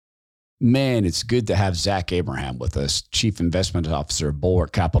Man, it's good to have Zach Abraham with us, Chief Investment Officer of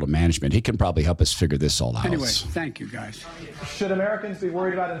Bulwark Capital Management. He can probably help us figure this all out. Anyway, thank you, guys. Should Americans be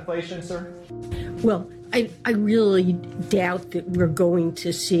worried about inflation, sir? Well, I really doubt that we're going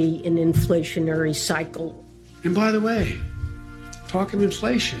to see an inflationary cycle. And by the way, talking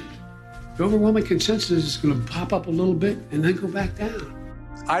inflation, the overwhelming consensus is going to pop up a little bit and then go back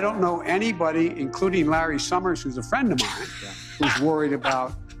down. I don't know anybody, including Larry Summers, who's a friend of mine, who's worried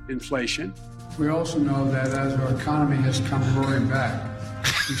about inflation. We also know that as our economy has come roaring back,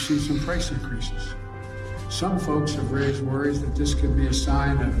 we've seen some price increases. Some folks have raised worries that this could be a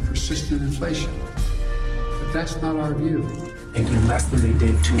sign of persistent inflation. But that's not our view. They do less than they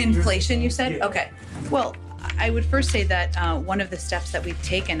did 2 years. Inflation, you said? Yeah. Okay. Well, I would first say that one of the steps that we've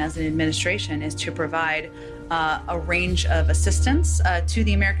taken as an administration is to provide a range of assistance to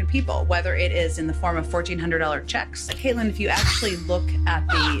the American people, whether it is in the form of $1,400 checks. Caitlin, if you actually look at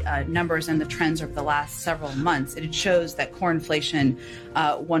the numbers and the trends over the last several months, it shows that core inflation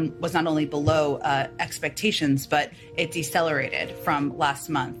was not only below expectations, but it decelerated from last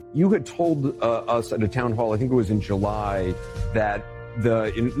month. You had told us at a town hall, I think it was in July, that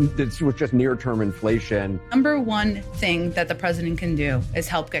this was just near-term inflation. Number one thing that the president can do is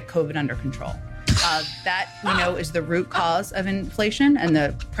help get COVID under control. That, we know, is the root cause of inflation and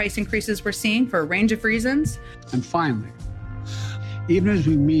the price increases we're seeing for a range of reasons. And finally, even as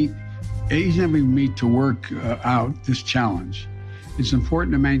we meet to work out this challenge, it's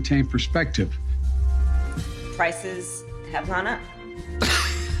important to maintain perspective. Prices have gone up.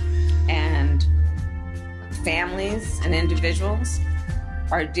 And families and individuals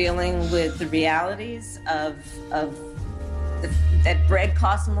are dealing with the realities of that bread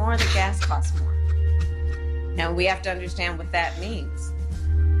costs more, that gas costs more. Now, we have to understand what that means.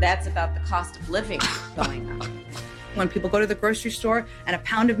 That's about the cost of living going up. When people go to the grocery store and a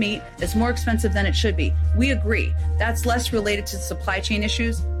pound of meat is more expensive than it should be, we agree. That's less related to supply chain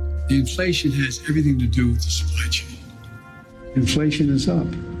issues. The inflation has everything to do with the supply chain. Inflation is up.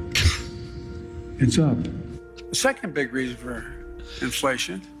 It's up. The second big reason for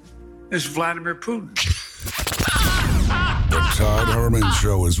inflation is Vladimir Putin. The Todd Herman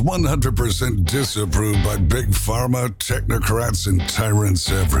Show is 100% disapproved by big pharma, technocrats, and tyrants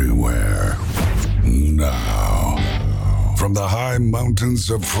everywhere. Now, from the high mountains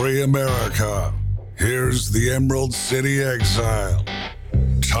of free America, here's the Emerald City exile,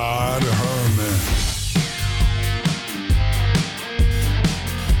 Todd Herman.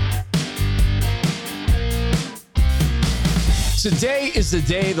 Today is the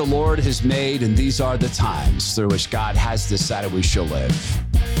day the Lord has made, and these are the times through which God has decided we shall live.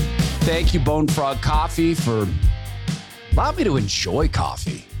 Thank you, Bone Frog Coffee, for allowing me to enjoy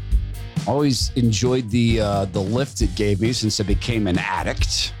coffee. Always enjoyed the lift it gave me since I became an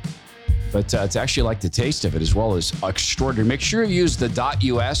addict. But it's actually like the taste of it as well as extraordinary. Make sure you use the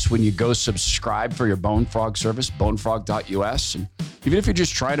 .us when you go subscribe for your Bone Frog service, bonefrog.us. And even if you're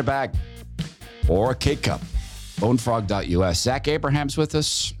just trying a bag or a K-Cup, bonefrog.us. Zach Abraham's with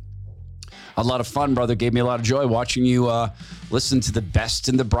us. A lot of fun, brother. Gave me a lot of joy watching you listen to the best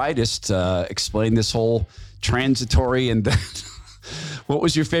and the brightest explain this whole transitory and what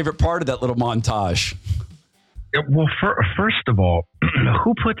was your favorite part of that little montage? Well, first of all,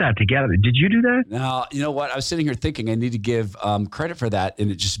 who put that together? Did you do that? No, you know what? I was sitting here thinking I need to give credit for that,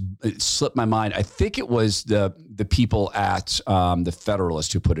 and it slipped my mind. I think it was the people at the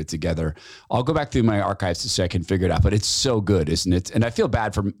Federalist who put it together. I'll go back through my archives to see if I can figure it out, but it's so good, isn't it? And I feel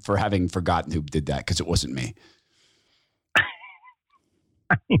bad for having forgotten who did that because it wasn't me.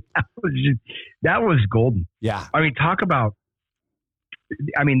 I mean, that was golden. Yeah. I mean, talk about.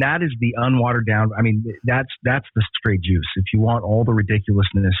 I mean, that is the unwatered down. I mean, that's the straight juice. If you want all the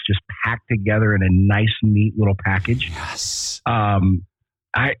ridiculousness just packed together in a nice, neat little package. Yes. I'm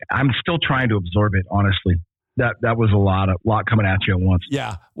still trying to absorb it, honestly. That was a lot coming at you at once.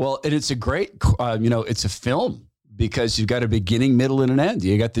 Yeah. Well, and it's a great, it's a film because you've got a beginning, middle, and an end.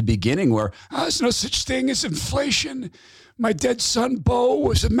 You got the beginning where there's no such thing as inflation. My dead son, Bo,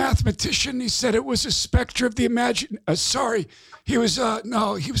 was a mathematician. He said it was a specter of the he was a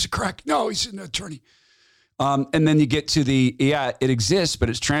crack. No, he's an attorney. And then you get to it exists, but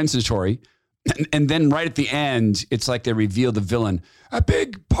it's transitory. And then right at the end, it's like they reveal the villain. A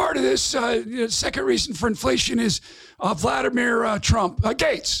big part of this second reason for inflation is Vladimir Trump.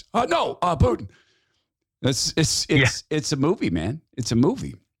 Gates. Putin. It's a movie, man. It's a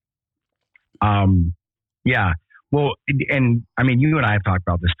movie. Yeah. Well, and I mean, you and I have talked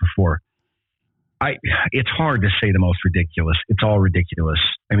about this before. It's hard to say the most ridiculous. It's all ridiculous.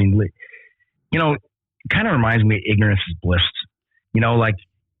 I mean, it kind of reminds me of ignorance is bliss. Like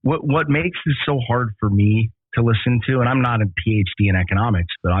what makes this so hard for me to listen to, and I'm not a PhD in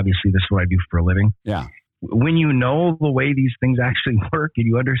economics, but obviously this is what I do for a living. Yeah. When you know the way these things actually work and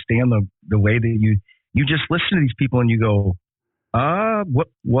you understand the way that you just listen to these people and you go,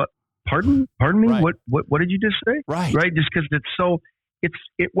 what, pardon me? Right. What did you just say? Right. Right. Just because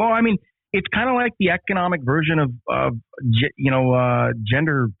it's kind of like the economic version of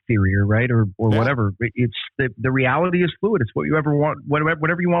gender theory, or whatever. It's the reality is fluid. It's what you ever want,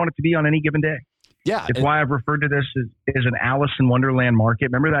 whatever you want it to be on any given day. Yeah. It's why I've referred to this as an Alice in Wonderland market.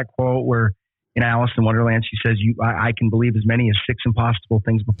 Remember that quote where in Alice in Wonderland, she says, I can believe as many as 6 impossible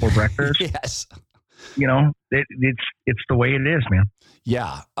things before breakfast. Yes. It's the way it is, man.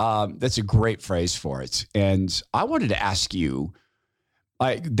 Yeah. That's a great phrase for it. And I wanted to ask you,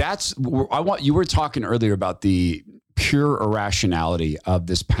 you were talking earlier about the pure irrationality of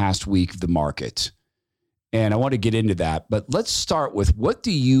this past week of the market. And I want to get into that, but let's start with, what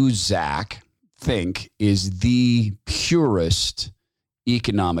do you, Zach, think is the purest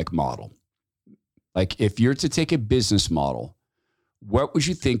economic model? Like, if you're to take a business model, what would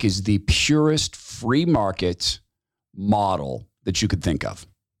you think is the purest free market model that you could think of?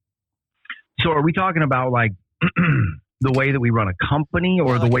 So are we talking about like the way that we run a company,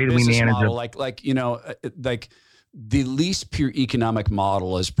 or the way that we manage model, like the least pure economic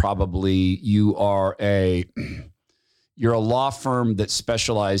model is probably you're a law firm that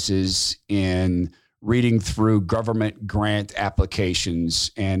specializes in reading through government grant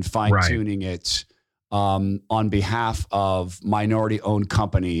applications and fine-tuning it on behalf of minority-owned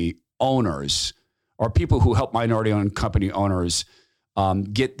company owners, or people who help minority-owned company owners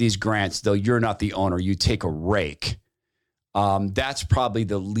get these grants, though you're not the owner. You take a rake. That's probably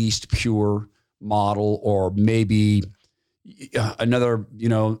the least pure model. Or maybe another,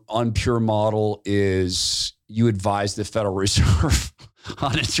 unpure model is you advise the Federal Reserve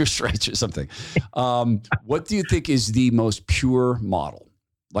on interest rates or something. What do you think is the most pure model?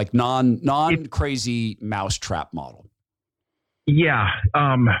 Like non crazy mousetrap model? Yeah.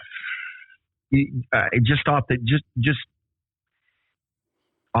 I just thought that just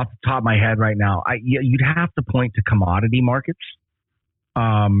off the top of my head right now, you'd have to point to commodity markets,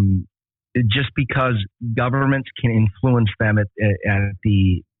 just because governments can influence them at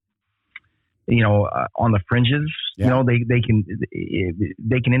the, on the fringes. Yeah. They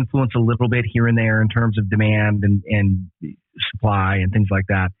can influence a little bit here and there in terms of demand and supply and things like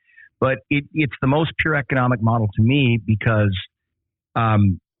that. But it's the most pure economic model to me because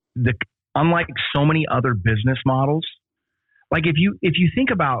unlike so many other business models, like if you think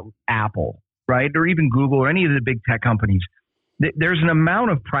about Apple, right, or even Google or any of the big tech companies, there's an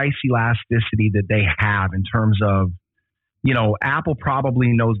amount of price elasticity that they have in terms of, Apple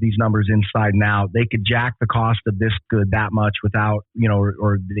probably knows these numbers inside and out. They could jack the cost of this good that much without,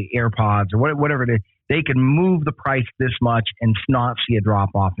 or the AirPods or whatever it is. They can move the price this much and not see a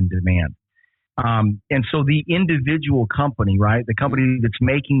drop off in demand. And so the individual company, right, the company that's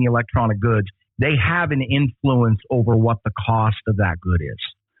making the electronic goods, they have an influence over what the cost of that good is,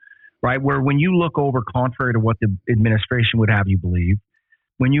 right? Where when you look over, contrary to what the administration would have you believe,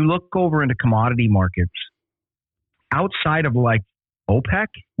 when you look over into commodity markets, outside of like OPEC,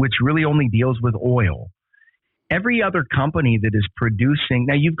 which really only deals with oil, every other company that is producing,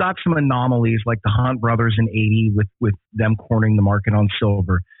 now you've got some anomalies like the Hunt brothers in 80 with them cornering the market on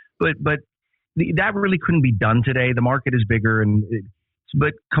silver, but that really couldn't be done today. The market is bigger,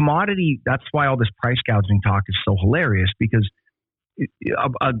 but commodity, that's why all this price gouging talk is so hilarious, because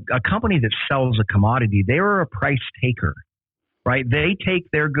a company that sells a commodity, they are a price taker, right? They take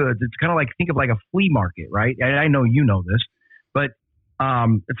their goods. It's kind of like, think of like a flea market, right? And I know you know this, but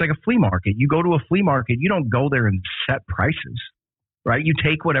it's like a flea market. You go to a flea market, you don't go there and set prices, right? You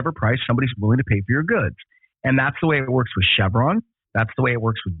take whatever price somebody's willing to pay for your goods. And that's the way it works with Chevron. That's the way it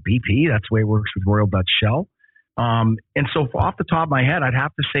works with BP. That's the way it works with Royal Dutch Shell. And so off the top of my head, I'd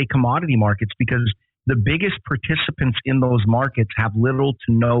have to say commodity markets, because the biggest participants in those markets have little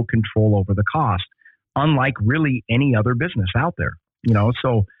to no control over the cost, unlike really any other business out there,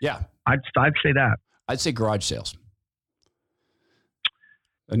 So yeah, I'd say that. I'd say garage sales.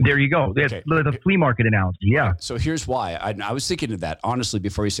 There you go. Okay. The flea market analogy. Yeah. So here's why. I was thinking of that, honestly,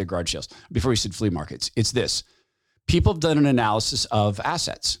 before you said garage sales, before you said flea markets. It's this. People have done an analysis of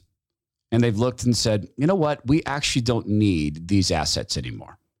assets, and they've looked and said, you know what? We actually don't need these assets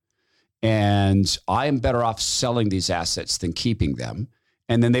anymore. And I am better off selling these assets than keeping them.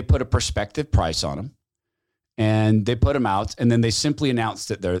 And then they put a prospective price on them, and they put them out, and then they simply announce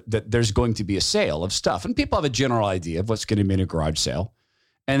that there's going to be a sale of stuff. And people have a general idea of what's going to be in a garage sale.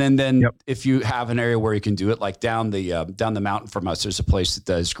 And then if you have an area where you can do it, like down the mountain from us, there's a place that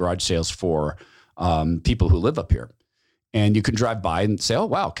does garage sales for people who live up here. And you can drive by and say, oh,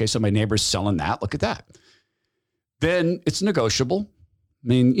 wow, okay, so my neighbor's selling that. Look at that. Then it's negotiable. I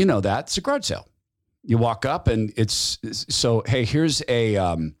mean, you know that. It's a garage sale. You walk up and hey, here's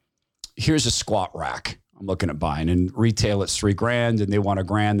a squat rack I'm looking at buying, and retail it's $3,000 and they want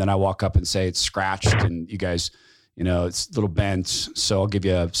 $1,000. Then I walk up and say it's scratched and you guys, it's a little bent, so I'll give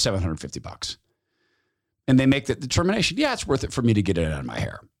you $750. And they make the determination, yeah, it's worth it for me to get it out of my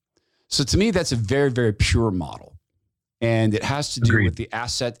hair. So to me, that's a very, very pure model. And it has to do with the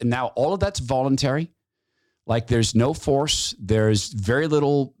asset. And now all of that's voluntary. Like there's no force. There's very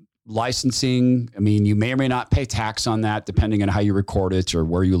little licensing. I mean, you may or may not pay tax on that depending on how you record it or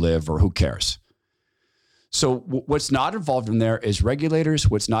where you live or who cares. So what's not involved in there is regulators.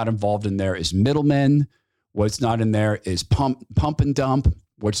 What's not involved in there is middlemen. What's not in there is pump and dump.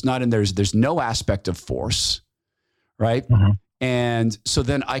 What's not in there is there's no aspect of force, right? Mm-hmm. And so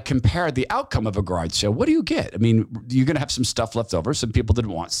then I compare the outcome of a garage sale. What do you get? I mean, you're going to have some stuff left over. Some people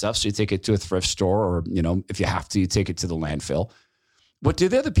didn't want stuff, so you take it to a thrift store or, if you have to, you take it to the landfill. What do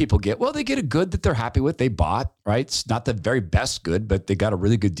the other people get? Well, they get a good that they're happy with. They bought, right? It's not the very best good, but they got a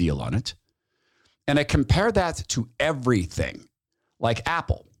really good deal on it. And I compare that to everything, like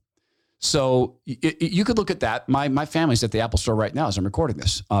Apple. So you could look at that. My family's at the Apple store right now as I'm recording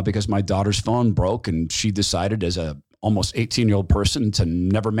this because my daughter's phone broke and she decided as a almost 18-year-old person to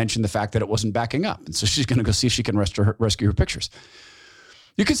never mention the fact that it wasn't backing up. And so she's going to go see if she can rescue her pictures.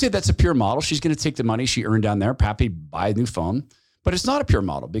 You could say that's a pure model. She's going to take the money she earned down there, happy, buy a new phone. But it's not a pure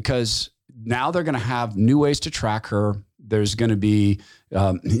model because now they're going to have new ways to track her. There's going to be,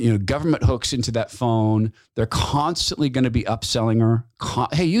 government hooks into that phone. They're constantly going to be upselling her.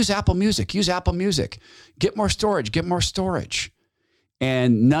 Hey, use Apple Music. Use Apple Music. Get more storage. Get more storage.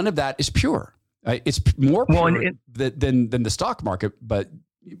 And none of that is pure. It's more pure than the stock market, but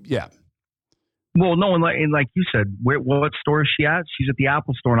yeah. Well, no, and like you said, what store is she at? She's at the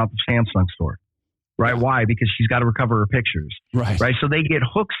Apple store, not the Samsung store, right? Yeah. Why? Because she's got to recover her pictures, right? So they get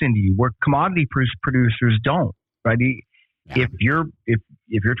hooks into you where commodity producers don't, right? Yeah. If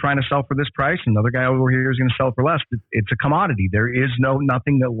you're trying to sell for this price, another guy over here is going to sell for less. It's a commodity. There is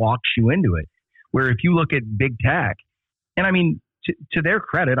nothing that locks you into it. Where if you look at big tech, and I mean, to their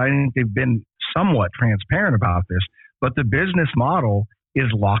credit, I think they've been somewhat transparent about this, but the business model is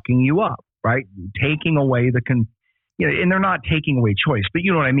locking you up, right? Taking away and they're not taking away choice, but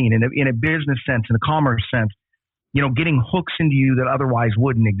you know what I mean? In a business sense, in a commerce sense, getting hooks into you that otherwise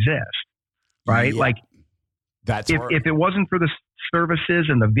wouldn't exist, right? Yeah. Like that's if it wasn't for the services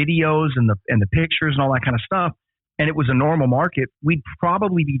and the videos and the pictures and all that kind of stuff, and it was a normal market, we'd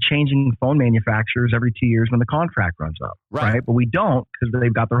probably be changing phone manufacturers every 2 years when the contract runs up, right? But we don't because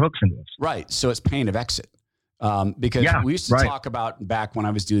they've got their hooks into us. Right. So it's pain of exit. Because we used to talk about back when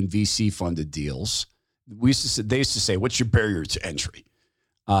I was doing VC funded deals, they used to say, what's your barrier to entry?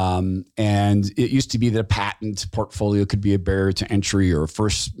 And it used to be that a patent portfolio could be a barrier to entry or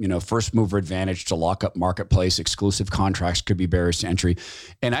first mover advantage to lock up marketplace. Exclusive contracts could be barriers to entry.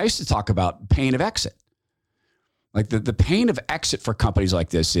 And I used to talk about pain of exit. Like the pain of exit for companies like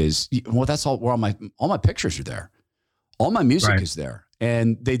this is, well, that's all where all my pictures are there. All my music is there.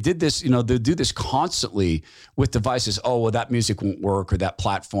 And they did this, they do this constantly with devices. Oh, well, that music won't work or that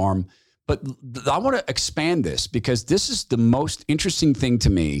platform. But I want to expand this because this is the most interesting thing to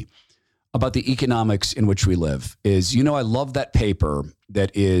me about the economics in which we live is, I love that paper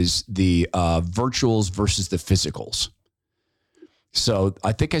that is the virtuals versus the physicals. So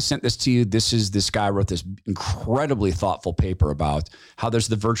I think I sent this to you. This guy wrote this incredibly thoughtful paper about how there's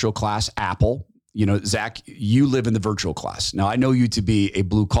the virtual class, Apple. Zach, you live in the virtual class. Now, I know you to be a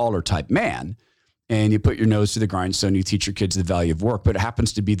blue collar type man and you put your nose to the grindstone. You teach your kids the value of work, but it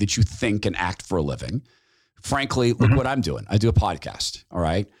happens to be that you think and act for a living. Frankly, look what I'm doing. I do a podcast. All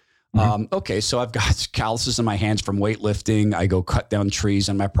right. Okay. So I've got calluses in my hands from weightlifting. I go cut down trees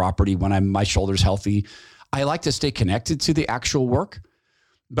on my property when my shoulder's healthy. I like to stay connected to the actual work,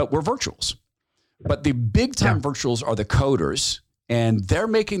 but we're virtuals. But the big time virtuals are the coders, and they're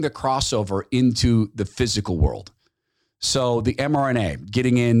making the crossover into the physical world. So the mRNA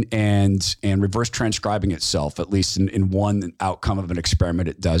getting in and reverse transcribing itself, at least in one outcome of an experiment,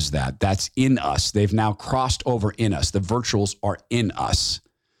 it does that. That's in us. They've now crossed over in us. The virtuals are in us.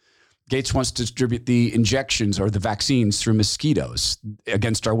 Gates wants to distribute the injections or the vaccines through mosquitoes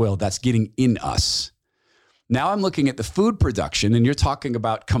against our will. That's getting in us. Now I'm looking at the food production, and you're talking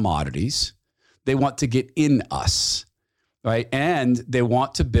about commodities. They want to get in us. right? And they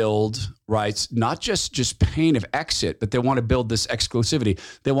want to build rights, not just pain of exit, but they want to build this exclusivity.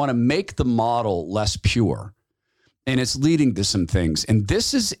 They want to make the model less pure. And it's leading to some things. And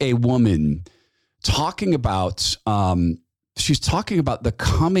this is a woman talking about, she's talking about the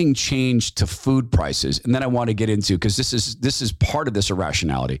coming change to food prices. And then I want to get into, because this is part of this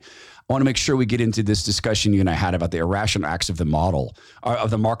irrationality. I want to make sure we get into this discussion you and I had about the irrational acts of the model, of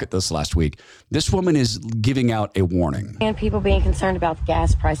the market this last week. This woman is giving out a warning. And people being concerned about the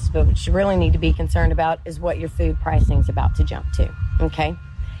gas prices, but what you really need to be concerned about is what your food pricing is about to jump to, okay?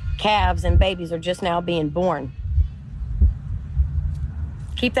 Calves and babies are just now being born.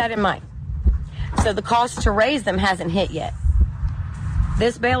 Keep that in mind. So the cost to raise them hasn't hit yet.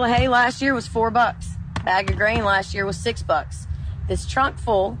 This bale of hay last year was $4. Bag of grain last year was $6. This trunk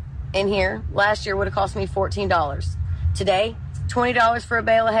full in here last year would have cost me $14. Today, $20 for a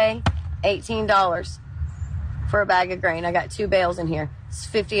bale of hay, $18 for a bag of grain. I got 2 bales in here. It's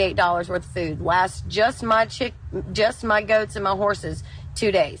 $58 worth of food. Just my goats and my horses,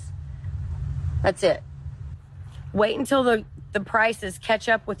 2 days. That's it. Wait until the prices catch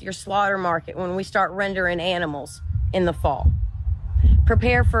up with your slaughter market when we start rendering animals in the fall.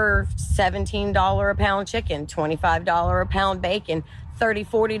 Prepare for $17 a pound chicken, $25 a pound bacon, $30,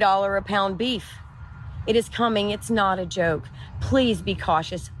 $40 a pound beef. It is coming. It's not a joke. Please be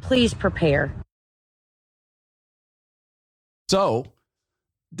cautious. Please prepare. So,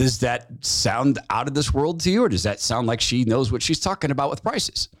 does that sound out of this world to you, or does that sound like she knows what she's talking about with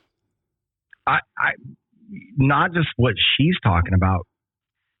prices? I not just what she's talking about.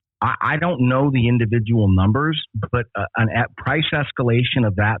 I don't know the individual numbers, but an price escalation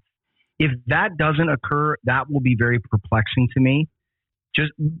of that, if that doesn't occur, that will be very perplexing to me.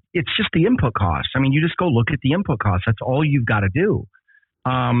 It's just the input costs. I mean, you just go look at the input costs. That's all you've got to do.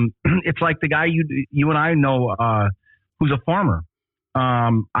 It's like the guy you and I know who's a farmer.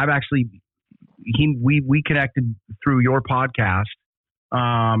 We connected through your podcast.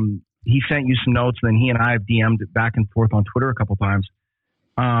 He sent you some notes, and then he and I have DM'd back and forth on Twitter a couple times.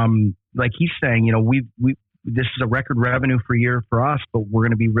 Like he's saying, you know, this is a record revenue for year for us, but we're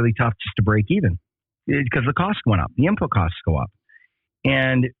going to be really tough just to break even because the costs went up, the input costs go up.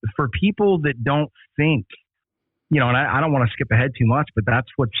 And for people that don't think, you know, and I don't want to skip ahead too much, but that's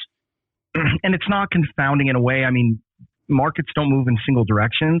and it's not confounding in a way. I mean, markets don't move in single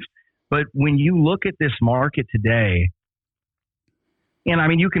directions, but when you look at this market today, and I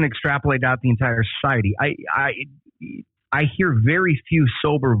mean, you can extrapolate out the entire society. I hear very few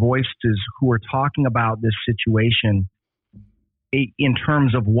sober voices who are talking about this situation in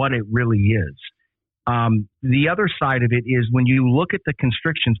terms of what it really is. The other side of it is when you look at the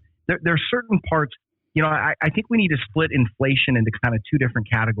constrictions, there are certain parts, you know, I think we need to split inflation into kind of 2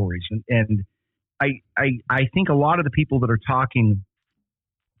 different categories. And I think a lot of the people that are talking,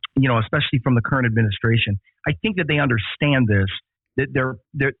 you know, especially from the current administration, I think that they understand this, that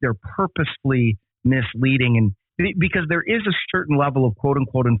they're purposefully misleading, and because there is a certain level of quote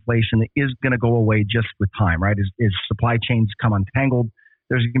unquote inflation that is going to go away just with time, right? As supply chains come untangled,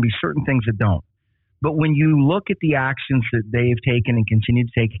 there's going to be certain things that don't. But when you look at the actions that they've taken and continue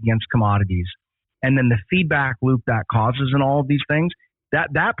to take against commodities, and then the feedback loop that causes in all of these things,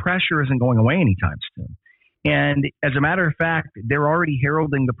 that pressure isn't going away anytime soon. And as a matter of fact, they're already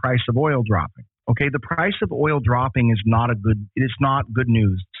heralding the price of oil dropping. Okay, the price of oil dropping is not good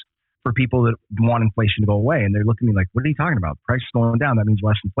news for people that want inflation to go away. And they're looking at me like, what are you talking about? Price is going down. That means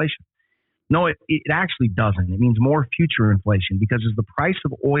less inflation. No, it actually doesn't. It means more future inflation, because as the price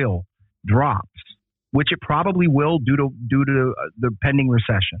of oil drops, which it probably will due to the pending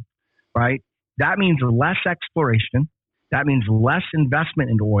recession, right? That means less exploration. That means less investment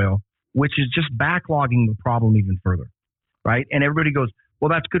into oil, which is just backlogging the problem even further, right? And everybody goes, well,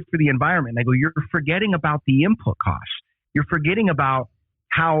 that's good for the environment. And I go, you're forgetting about the input costs. You're forgetting about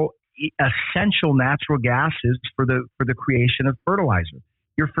how essential natural gas is for the creation of fertilizer.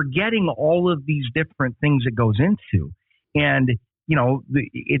 You're forgetting all of these different things it goes into, and you know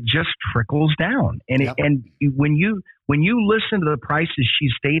it just trickles down. And Yep. and when you listen to the prices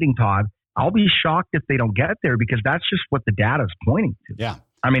she's stating, Todd, I'll be shocked if they don't get there, because that's just what the data is pointing to. Yeah.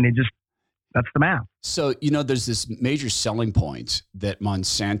 I mean, that's the math. So, you know, there's this major selling point that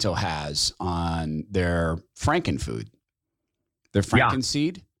Monsanto has on their frankenfood, their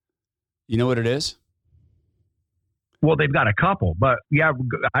frankenseed. You know what it is? Well, they've got a couple, but yeah,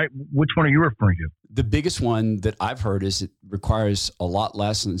 which one are you referring to? The biggest one that I've heard is it requires a lot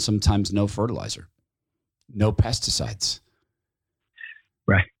less and sometimes no fertilizer, no pesticides.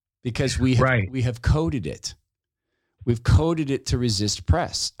 Right. Because we have coded it. We've coded it to resist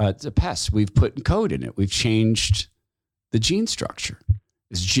pests. We've put code in it. We've changed the gene structure.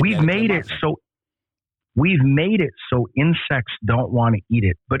 We've made it so insects don't want to eat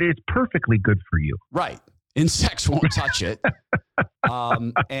it, but it's perfectly good for you. Right. Insects won't touch it.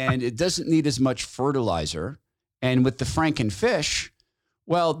 And it doesn't need as much fertilizer. And with the frankenfish,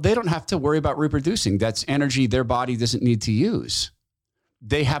 well, they don't have to worry about reproducing. That's energy their body doesn't need to use.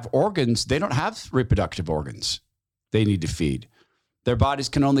 They have organs. They don't have reproductive organs they need to feed. Their bodies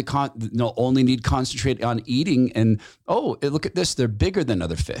can only need concentrate on eating. And, look at this. They're bigger than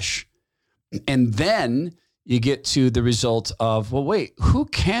other fish. And then you get to the result of, well, wait, who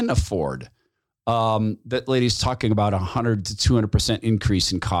can afford that lady's talking about 100 to 200%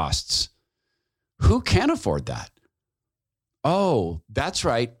 increase in costs? Who can afford that? Oh, that's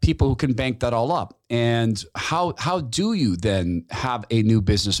right. People who can bank that all up. And how do you then have a new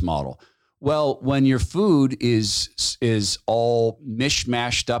business model? Well, when your food is all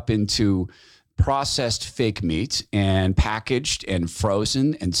mishmashed up into processed fake meat and packaged and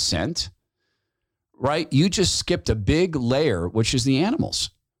frozen and sent, right? You just skipped a big layer, which is the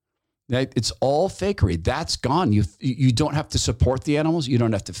animals. It's all fakery. That's gone. You don't have to support the animals. You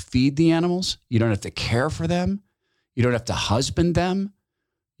don't have to feed the animals. You don't have to care for them. You don't have to husband them.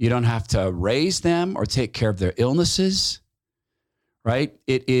 You don't have to raise them or take care of their illnesses, right?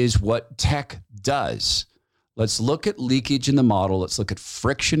 It is what tech does. Let's look at leakage in the model. Let's look at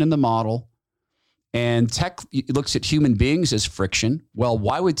friction in the model. And tech looks at human beings as friction. Well,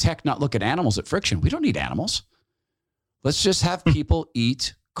 why would tech not look at animals at friction? We don't need animals. Let's just have people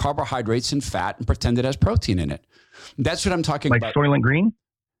eat carbohydrates and fat and pretend it has protein in it. That's what I'm talking about. Like Soylent Green?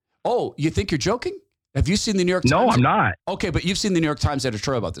 Oh, you think you're joking? Have you seen the New York Times? No, I'm not. Okay, but you've seen the New York Times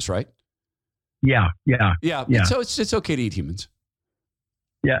editorial about this, right? Yeah. So it's okay to eat humans.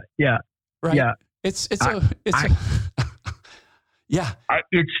 Yeah. Right. Yeah.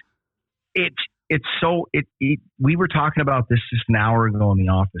 We were talking about this just an hour ago in the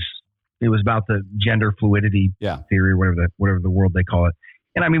office. It was about the gender fluidity theory, whatever the world they call it.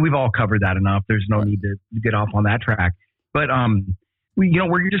 And I mean, we've all covered that enough. There's no need to get off on that track. But where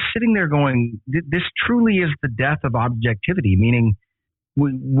you're just sitting there going, this truly is the death of objectivity, meaning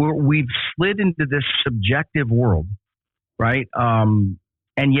we've slid into this subjective world, right?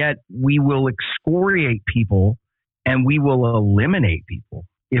 And yet we will excoriate people and we will eliminate people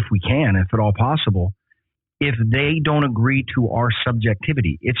if we can, if at all possible, if they don't agree to our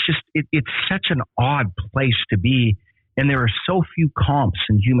subjectivity. It's just, it's such an odd place to be. And there are so few comps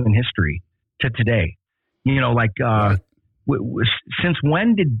in human history to today. Since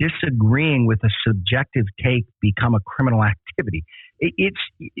when did disagreeing with a subjective take become a criminal activity? It's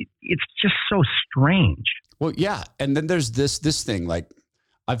just so strange. Well, yeah. And then there's this thing, like,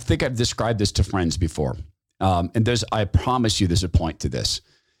 I think I've described this to friends before. And I promise you there's a point to this.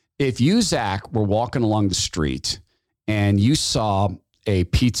 If you, Zach, were walking along the street and you saw a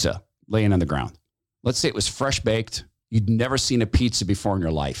pizza laying on the ground, let's say it was fresh baked, you'd never seen a pizza before in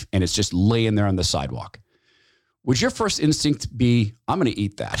your life, and it's just laying there on the sidewalk, would your first instinct be, I'm going to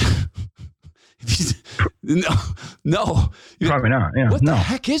eat that? No. Probably not. Yeah, what the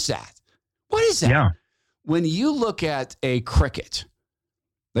heck is that? What is that? Yeah. When you look at a cricket,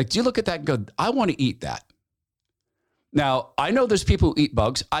 like, do you look at that and go, I want to eat that? Now, I know there's people who eat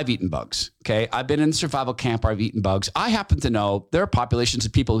bugs. I've eaten bugs, okay? I've been in survival camp where I've eaten bugs. I happen to know there are populations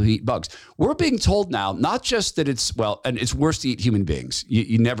of people who eat bugs. We're being told now, not just that and it's worse to eat human beings.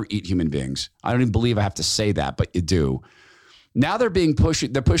 You never eat human beings. I don't even believe I have to say that, but you do. Now they're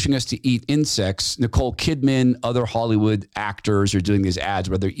pushing us to eat insects. Nicole Kidman, other Hollywood actors are doing these ads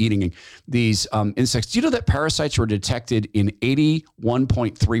where they're eating these insects. Do you know that parasites were detected in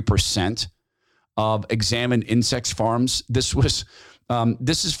 81.3% of examined insect farms? This is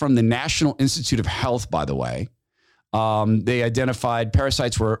from the National Institute of Health, by the way. They identified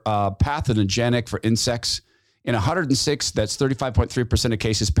parasites were pathogenic for insects. In 106, that's 35.3% of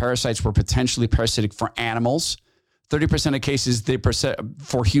cases, parasites were potentially parasitic for animals. 30% of cases,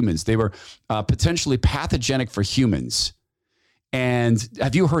 for humans. They were potentially pathogenic for humans. And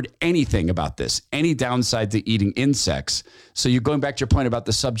have you heard anything about this? Any downside to eating insects? So you're going back to your point about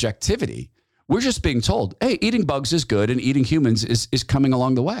the subjectivity. We're just being told, hey, eating bugs is good and eating humans is coming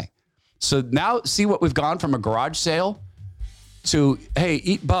along the way. So now see what we've gone from a garage sale to, hey,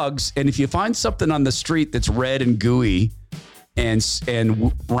 eat bugs. And if you find something on the street that's red and gooey and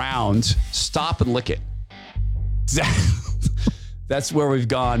round, stop and lick it. That's where we've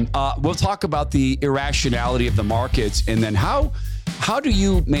gone. We'll talk about the irrationality of the markets, and then how do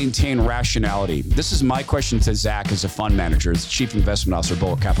you maintain rationality? This is my question to Zach as a fund manager, as Chief Investment Officer,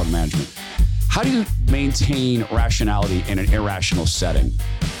 Bulwark Capital Management. How do you maintain rationality in an irrational setting?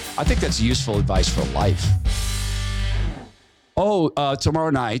 I think that's useful advice for life. Tomorrow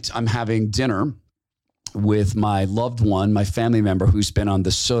night I'm having dinner with my loved one, my family member who's been on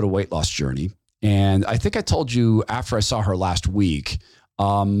the SOTA weight loss journey. And I think I told you after I saw her last week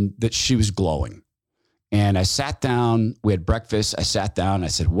that she was glowing. And I sat down, we had breakfast. I sat down, I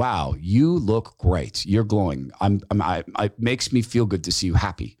said, wow, you look great. You're glowing. It makes me feel good to see you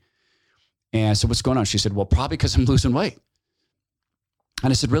happy. And I said, what's going on? She said, well, probably because I'm losing weight.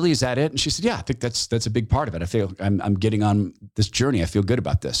 And I said, really, is that it? And she said, yeah, I think that's a big part of it. I feel I'm getting on this journey. I feel good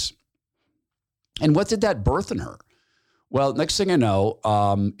about this. And what did that birth in her? Well, next thing I know,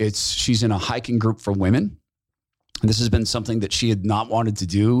 she's in a hiking group for women. And this has been something that she had not wanted to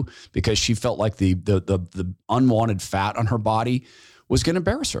do because she felt like the unwanted fat on her body was going to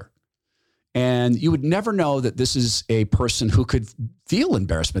embarrass her. And you would never know that this is a person who could feel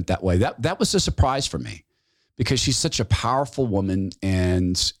embarrassment that way. That was a surprise for me because she's such a powerful woman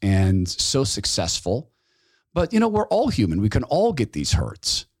and so successful. But, we're all human. We can all get these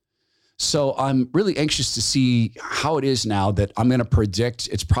hurts. So I'm really anxious to see how it is now that I'm going to predict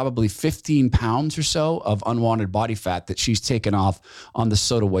it's probably 15 pounds or so of unwanted body fat that she's taken off on the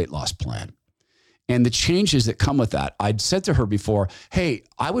SOTA weight loss plan. And the changes that come with that, I'd said to her before, hey,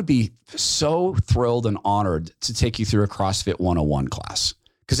 I would be so thrilled and honored to take you through a CrossFit 101 class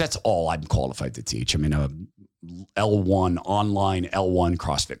because that's all I'm qualified to teach. I mean, a L1, online L1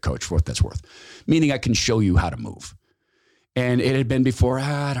 CrossFit coach, for what that's worth, meaning I can show you how to move. And it had been before,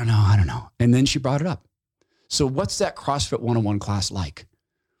 I don't know. And then she brought it up. So what's that CrossFit 101 class like?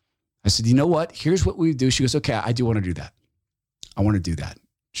 I said, you know what? Here's what we do. She goes, okay, I do want to do that. I want to do that.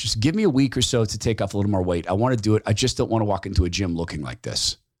 Just give me a week or so to take off a little more weight. I want to do it. I just don't want to walk into a gym looking like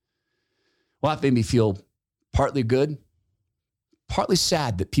this. Well, that made me feel partly good, partly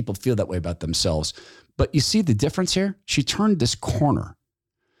sad that people feel that way about themselves. But you see the difference here? She turned this corner.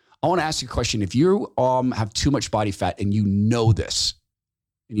 I want to ask you a question. If you have too much body fat and you know this,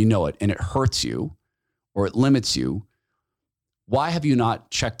 and you know it, and it hurts you or it limits you, why have you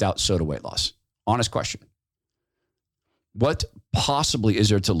not checked out SOTA weight loss? Honest question. What possibly is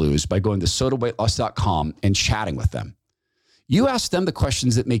there to lose by going to sotaweightloss.com and chatting with them? You ask them the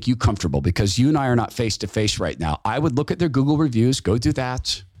questions that make you comfortable because you and I are not face-to-face right now. I would look at their Google reviews, go do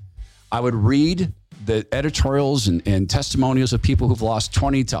that. I would read the editorials and testimonials of people who've lost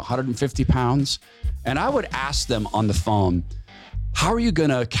 20 to 150 pounds. And I would ask them on the phone, how are you going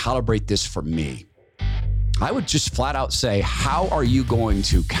to calibrate this for me? I would just flat out say, how are you going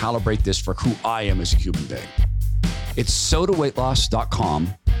to calibrate this for who I am as a human being? It's sotaweightloss.com.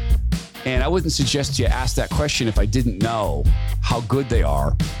 And I wouldn't suggest you ask that question if I didn't know how good they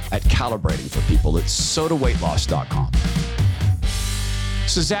are at calibrating for people. It's sotaweightloss.com.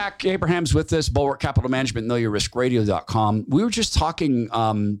 So Zach Abraham's with us, Bulwark Capital Management, KnowYourRiskRadio.com. We were just talking,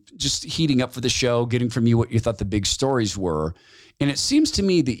 just heating up for the show, getting from you what you thought the big stories were. And it seems to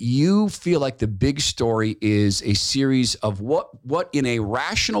me that you feel like the big story is a series of what in a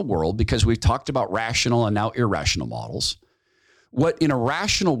rational world, because we've talked about rational and now irrational models, what in a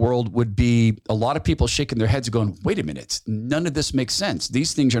rational world would be a lot of people shaking their heads going, wait a minute, none of this makes sense.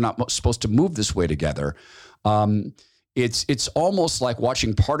 These things are not supposed to move this way together. It's almost like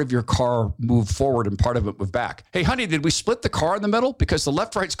watching part of your car move forward and part of it move back. Hey, honey, did we split the car in the middle? Because the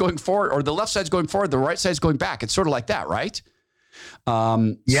left side's going forward or the left side's going forward, the right side's going back. It's sort of like that, right?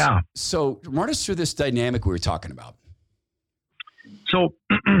 Yeah. So run us through this dynamic we were talking about. So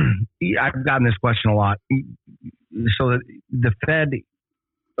I've gotten this question a lot. So the Fed,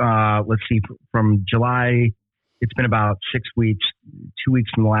 let's see, from July, it's been about 6 weeks, 2 weeks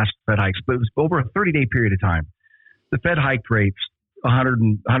from the last Fed hikes, but it was over a 30-day period of time. The Fed hiked rates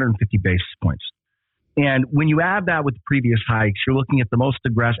 150 basis points. And when you add that with the previous hikes, you're looking at the most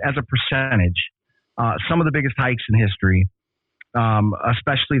aggressive, as a percentage, some of the biggest hikes in history,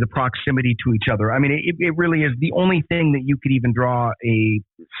 especially the proximity to each other. I mean, it really is the only thing that you could even draw a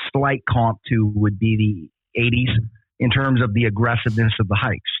slight comp to would be the 80s in terms of the aggressiveness of the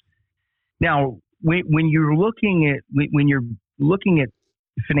hikes. Now, when you're looking at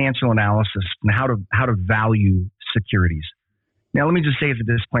financial analysis and how to value securities. Now, let me just say as a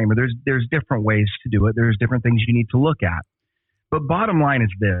disclaimer, there's different ways to do it. There's different things you need to look at. But bottom line is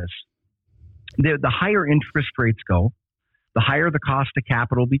this. The higher interest rates go, the higher the cost of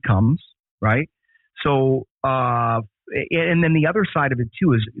capital becomes, right? So, and then the other side of it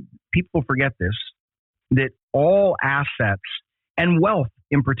too is people forget this, that all assets and wealth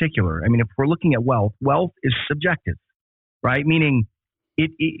in particular, I mean, if we're looking at wealth is subjective, right? Meaning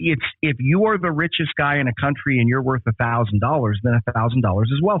it's if you are the richest guy in a country and you're worth $1,000, then $1,000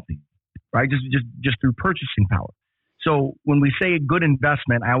 is wealthy, right? Just through purchasing power. So when we say a good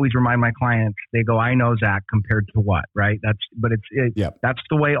investment, I always remind my clients, they go, I know, Zach, compared to what, right? That's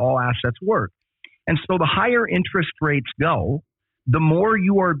the way all assets work. And so the higher interest rates go, the more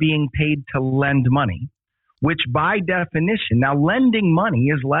you are being paid to lend money, which by definition, now lending money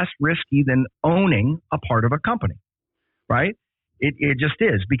is less risky than owning a part of a company, right? It just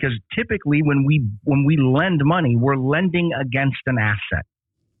is, because typically when we lend money, we're lending against an asset,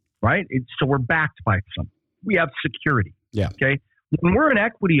 right? So we're backed by something. We have security. Yeah. Okay. When we're an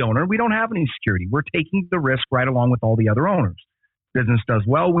equity owner, we don't have any security. We're taking the risk right along with all the other owners. Business does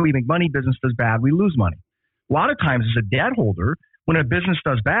well, we make money. Business does bad, we lose money. A lot of times as a debt holder, when a business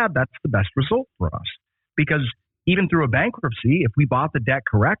does bad, that's the best result for us. Because even through a bankruptcy, if we bought the debt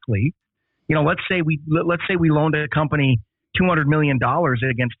correctly, let's say we loaned a company $200 million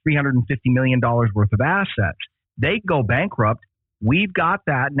against $350 million worth of assets. They go bankrupt. We've got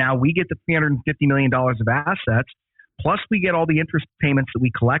that. Now we get the $350 million of assets, plus we get all the interest payments that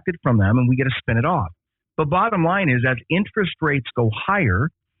we collected from them, and we get to spin it off. But bottom line is, as interest rates go higher,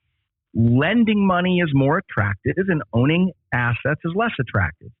 lending money is more attractive and owning assets is less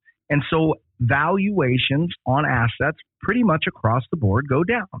attractive. And so valuations on assets pretty much across the board go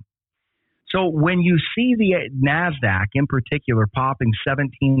down. So when you see the NASDAQ in particular popping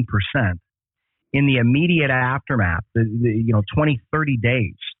 17% in the immediate aftermath, 20, 30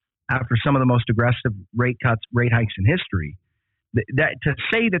 days after some of the most aggressive rate hikes in history, that to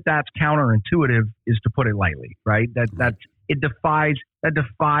say that that's counterintuitive is to put it lightly, right? That defies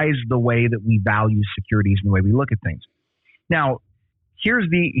the way that we value securities and the way we look at things. Now, here's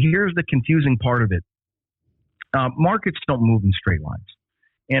the confusing part of it. Markets don't move in straight lines.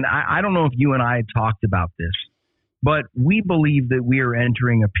 And I don't know if you and I had talked about this, but we believe that we are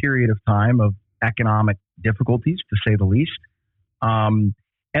entering a period of time of economic difficulties, to say the least. And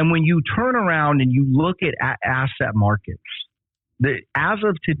when you turn around and you look at asset markets, as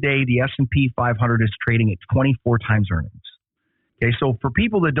of today, the S&P 500 is trading at 24 times earnings. Okay, so for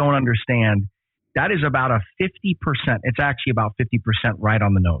people that don't understand, that is about a 50%. It's actually about 50% right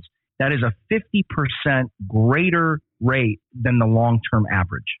on the nose. That is a 50% greater rate than the long-term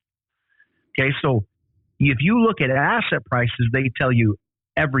average. Okay, so if you look at asset prices, they tell you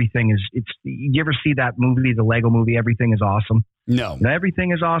everything is. You ever see that movie, the Lego movie, Everything is Awesome? No.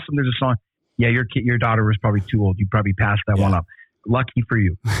 Everything is awesome. There's a song. Yeah, your daughter was probably too old. You probably passed that one up. Lucky for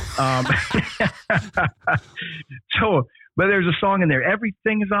you. But there's a song in there.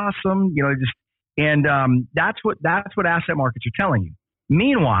 Everything is awesome. That's what asset markets are telling you.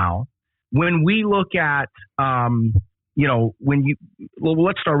 Meanwhile, when we look at, let's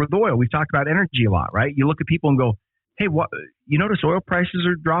start with oil. We've talked about energy a lot, right? You look at people and go, hey, what? You notice oil prices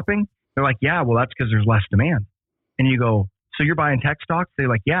are dropping? They're like, yeah, well, that's because there's less demand. And you go, so you're buying tech stocks? They're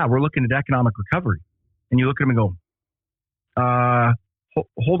like, yeah, we're looking at economic recovery. And you look at them and go,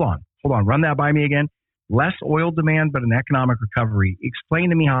 hold on, run that by me again. Less oil demand, but an economic recovery. Explain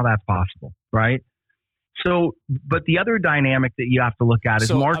to me how that's possible, right? So, but the other dynamic that you have to look at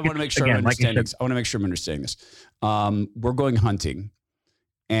is markets. I want to make sure I'm understanding this. We're going hunting,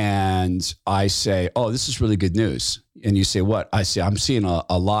 and I say, "Oh, this is really good news." And you say, "What?" I say, "I'm seeing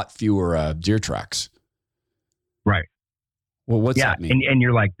a lot fewer deer tracks." Right. Well, what's that mean? And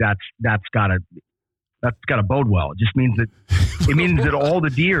you're like, that's gotta bode well. It just means that all the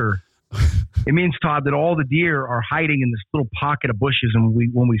deer. It means, Todd, that all the deer are hiding in this little pocket of bushes, and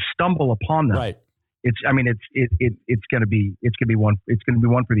when we stumble upon them, right? It's going to be one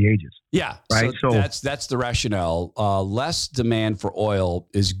for the ages. Yeah, right. So that's the rationale. Less demand for oil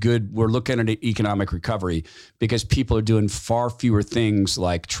is good. We're looking at an economic recovery because people are doing far fewer things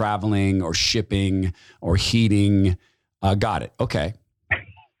like traveling or shipping or heating. Got it. Okay,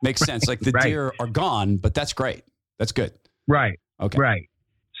 makes sense. Like the deer are gone, but that's great. That's good. Right. Okay. Right.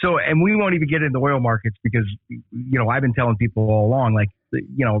 So, and we won't even get into oil markets because, I've been telling people all along, like,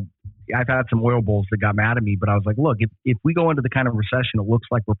 I've had some oil bulls that got mad at me, but I was like, look, if we go into the kind of recession it looks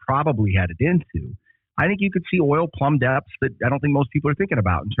like we're probably headed into, I think you could see oil plumb depths that I don't think most people are thinking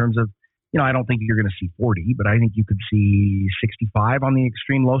about in terms of, I don't think you're going to see 40, but I think you could see 65 on the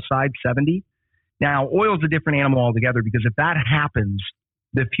extreme low side, 70. Now, oil is a different animal altogether because if that happens,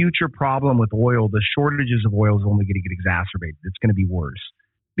 the future problem with oil, the shortages of oil is only going to get exacerbated. It's going to be worse.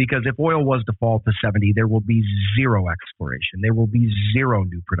 Because if oil was to fall to 70, there will be zero exploration. There will be zero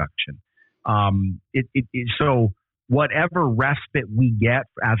new production. So whatever respite we get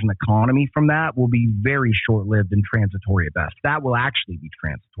as an economy from that will be very short-lived and transitory at best. That will actually be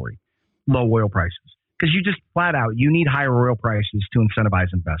transitory, low oil prices. Because you just flat out, you need higher oil prices to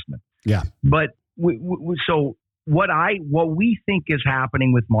incentivize investment. Yeah. But so what we think is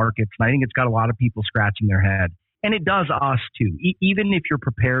happening with markets, and I think it's got a lot of people scratching their head, And it does us too. Even if you're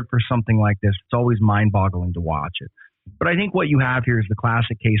prepared for something like this, it's always mind-boggling to watch it. But I think what you have here is the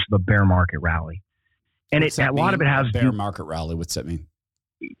classic case of a bear market rally. And a lot of it has bear market rally. What's that mean?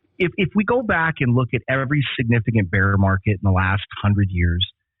 If we go back and look at every significant bear market in the last 100 years,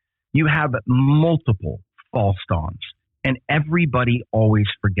 you have multiple false dawns, and everybody always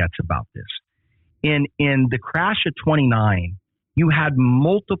forgets about this. In the crash of 29, you had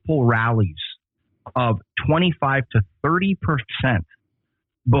multiple rallies of 25 to 30%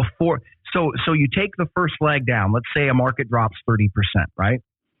 before. So you take the first leg down. Let's say a market drops 30%, right?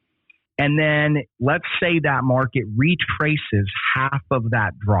 And then let's say that market retraces half of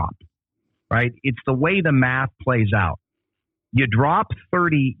that drop, right? It's the way the math plays out. You drop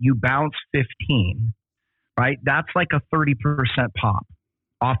 30, you bounce 15, right? That's like a 30% pop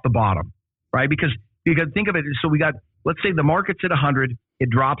off the bottom, right? Because you got to think of it. So we got, let's say the market's at 100, it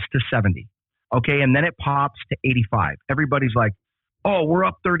drops to 70, okay? And then it pops to 85. Everybody's like, oh, we're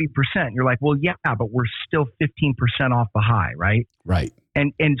up 30%. You're like, well, yeah, but we're still 15% off the high, right? Right.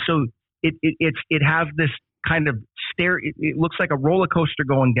 And so it has this kind of it looks like a roller coaster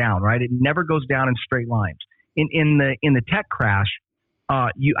going down, right? It never goes down in straight lines. In the tech crash,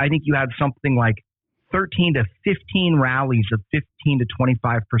 I think you had something like 13 to 15 rallies of 15 to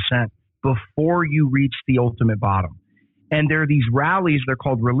 25% before you reach the ultimate bottom. And there are these rallies, they're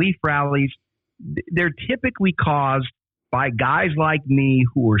called relief rallies. They're typically caused by guys like me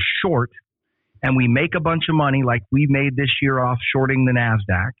who are short, and we make a bunch of money like we made this year off shorting the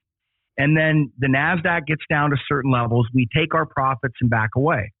NASDAQ. And then the NASDAQ gets down to certain levels. We take our profits and back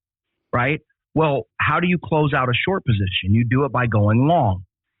away, right? Well, how do you close out a short position? You do it by going long.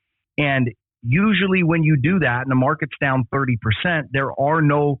 And usually when you do that and the market's down 30%, there are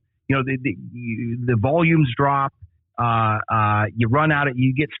no, the volumes drop. You run out of,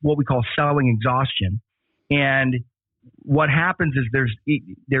 you get what we call selling exhaustion. And what happens is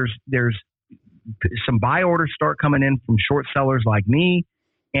there's some buy orders start coming in from short sellers like me,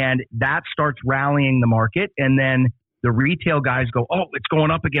 and that starts rallying the market. And then the retail guys go, oh, it's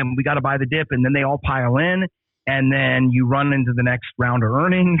going up again. We got to buy the dip. And then they all pile in. And then you run into the next round of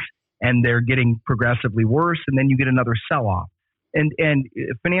earnings and they're getting progressively worse. And then you get another sell off. And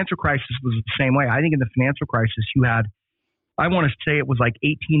financial crisis was the same way. I think in the financial crisis, you had, I want to say it was like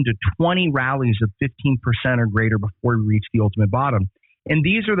 18 to 20 rallies of 15% or greater before we reach the ultimate bottom. And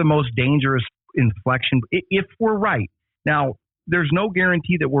these are the most dangerous inflection if we're right. Now, there's no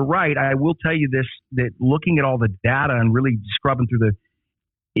guarantee that we're right. I will tell you this, that looking at all the data and really scrubbing through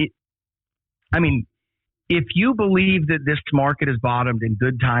if you believe that this market has bottomed and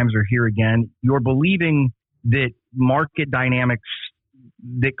good times are here again, you're believing that market dynamics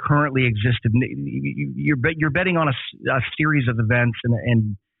that currently exist, you're betting on a series of events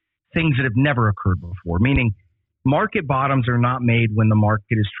and things that have never occurred before, meaning market bottoms are not made when the market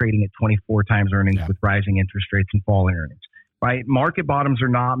is trading at 24 times earnings with rising interest rates and falling earnings. Right? Market bottoms are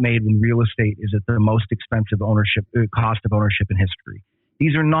not made when real estate is at the most expensive cost of ownership in history.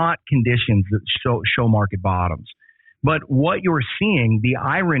 These are not conditions that show market bottoms. But what you're seeing, the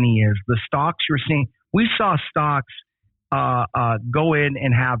irony is the stocks you're seeing, we saw stocks go in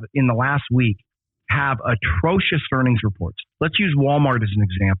and have, in the last week, have atrocious earnings reports. Let's use Walmart as an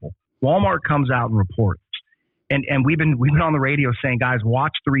example. Walmart comes out and reports. And we've been on the radio saying, guys,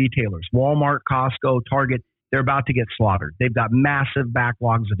 watch the retailers. Walmart, Costco, Target, they're about to get slaughtered. They've got massive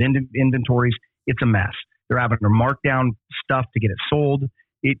backlogs of inventories. It's a mess. They're having to mark down stuff to get it sold.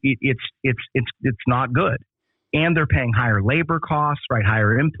 It's not good. And they're paying higher labor costs, right?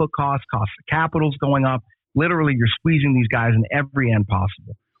 Higher input costs of capital's going up. Literally, you're squeezing these guys in every end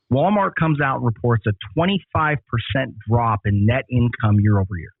possible. Walmart comes out and reports a 25% drop in net income year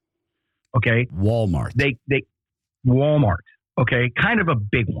over year. Okay? Walmart. Walmart. Okay, kind of a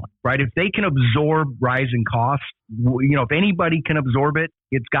big one, right? If they can absorb rising costs, if anybody can absorb it,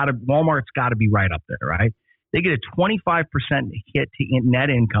 Walmart's got to be right up there, right? They get a 25% hit to net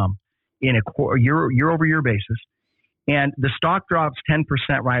income in a year-over-year basis, and the stock drops 10%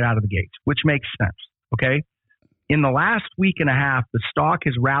 right out of the gates, which makes sense, okay? In the last week and a half, the stock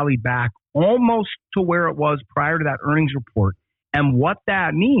has rallied back almost to where it was prior to that earnings report, and what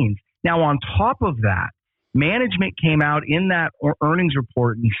that means, now on top of that, management came out in that earnings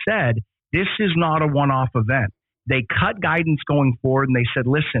report and said, this is not a one-off event. They cut guidance going forward and they said,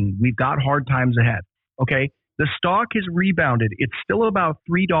 listen, we've got hard times ahead. Okay. The stock has rebounded. It's still about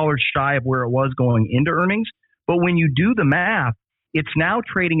 $3 shy of where it was going into earnings. But when you do the math, it's now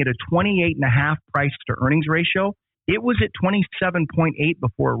trading at a 28.5 price to earnings ratio. It was at 27.8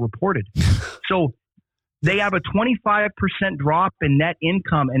 before it reported. So they have a 25% drop in net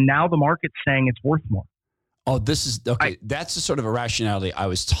income. And now the market's saying it's worth more. Oh, this is okay. That's the sort of irrationality I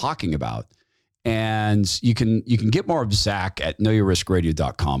was talking about. And you can get more of Zach at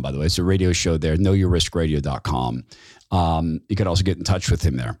knowyourriskradio.com, by the way. It's a radio show there, knowyourriskradio.com. You can also get in touch with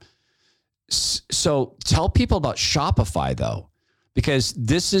him there. So tell people about Shopify, though, because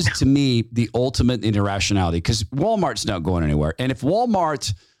this is, to me, the ultimate in irrationality, because Walmart's not going anywhere. And if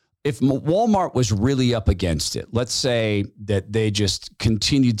Walmart was really up against it, let's say that they just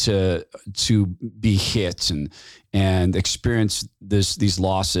continued to be hit and experience these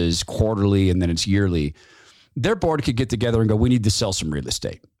losses quarterly and then it's yearly, their board could get together and go, we need to sell some real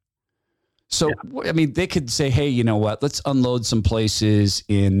estate. So, I mean, they could say, hey, you know what, let's unload some places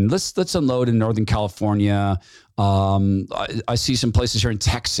let's unload in Northern California. I see some places here in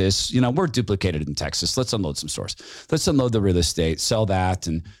Texas, we're duplicated in Texas. Let's unload some stores. Let's unload the real estate, sell that,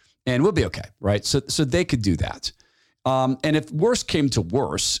 and we'll be okay, right? So they could do that. And if worse came to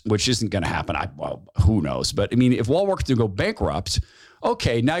worse, which isn't going to happen, who knows? But I mean, if Walmart could go bankrupt,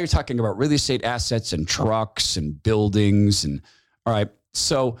 okay, now you're talking about real estate assets and trucks and buildings and all right.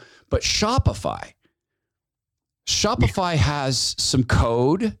 So, but Shopify has some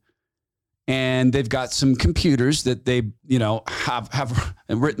code and they've got some computers that they, have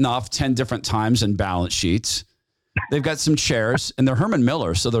written off 10 different times in balance sheets. They've got some chairs and they're Herman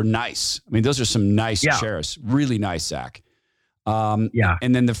Miller. So they're nice. I mean, those are some nice chairs, really nice, Zach. And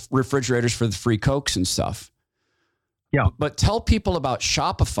then the refrigerators for the free Cokes and stuff. Yeah. But tell people about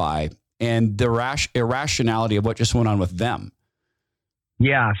Shopify and the irrationality of what just went on with them.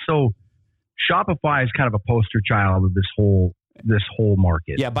 Yeah. So Shopify is kind of a poster child of this whole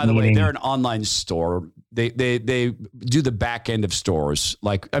market. Yeah. By the way, they're an online store. They do the back end of stores.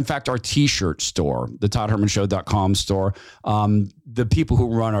 Like, in fact, our t-shirt store, the ToddHermanShow.com store, the people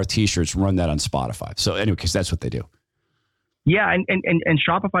who run our t-shirts run that on Spotify. So anyway, because that's what they do. Yeah. And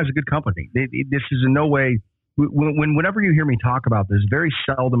Shopify is a good company. This is in no way, whenever you hear me talk about this, very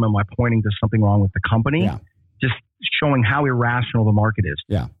seldom am I pointing to something wrong with the company. Yeah. Just showing how irrational the market is.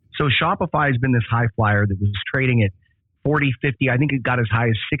 Yeah. So Shopify has been this high flyer that was trading at 40, 50. I think it got as high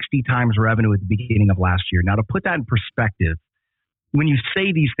as 60 times revenue at the beginning of last year. Now, to put that in perspective, when you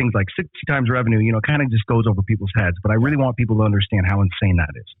say these things like 60 times revenue, it kind of just goes over people's heads. But I really want people to understand how insane that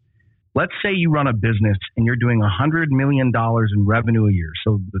is. Let's say you run a business and you're doing $100 million in revenue a year.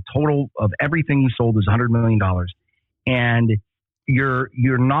 So the total of everything you sold is $100 million. And you're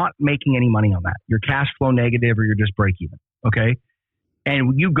not making any money on that. You're cash flow negative or you're just break even. Okay.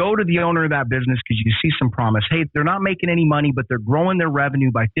 And you go to the owner of that business because you see some promise. Hey, they're not making any money, but they're growing their revenue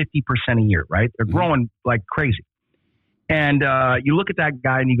by 50% a year, right? They're growing like crazy. And you look at that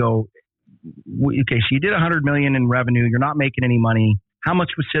guy and you go, okay, so you did $100 million in revenue. You're not making any money. How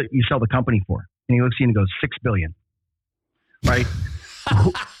much would you sell the company for? And he looks at you and goes, $6 billion, right?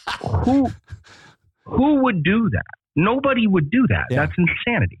 who would do that? Nobody would do that. Yeah. That's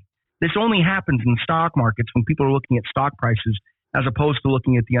insanity. This only happens in stock markets when people are looking at stock prices as opposed to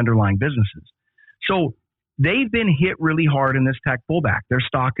looking at the underlying businesses. So they've been hit really hard in this tech pullback. Their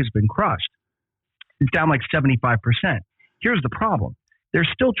stock has been crushed. It's down like 75%. Here's the problem. They're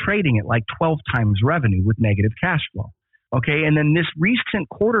still trading at like 12 times revenue with negative cash flow. Okay. And then this recent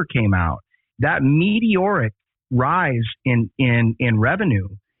quarter came out. That meteoric rise in revenue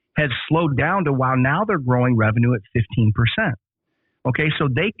has slowed down to wow, now they're growing revenue at 15%. Okay, so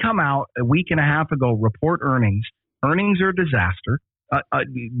they come out a week and a half ago, report earnings. Earnings are a disaster.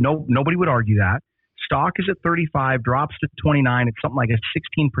 Nobody would argue that. Stock is at 35, drops to 29. It's something like a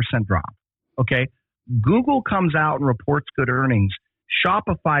 16% drop. Okay, Google comes out and reports good earnings.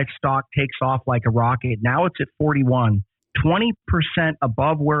 Shopify stock takes off like a rocket. Now it's at 41, 20%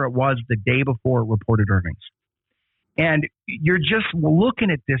 above where it was the day before it reported earnings. And you're just looking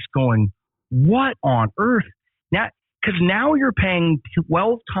at this going, what on earth? Now, because now you're paying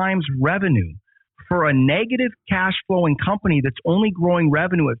 12 times revenue for a negative cash flowing company that's only growing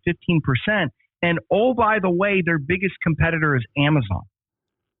revenue at 15%. And oh, by the way, their biggest competitor is Amazon.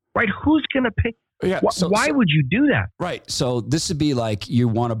 Right? Who's going to pay? Yeah, why would you do that? Right. So this would be like you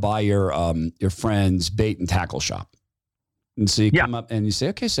want to buy your friend's bait and tackle shop. And so you come up and you say,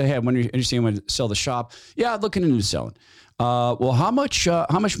 okay, so hey, when you see him sell the shop, yeah, looking into selling. Well, how much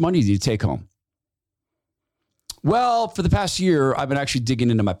money do you take home? Well, for the past year, I've been actually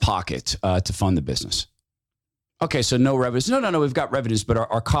digging into my pocket to fund the business. Okay, so no revenues. No, we've got revenues, but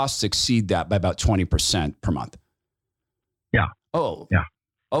our costs exceed that by about 20% per month. Yeah. Oh. Yeah.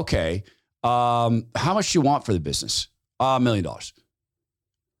 Okay. How much do you want for the business? $1 million.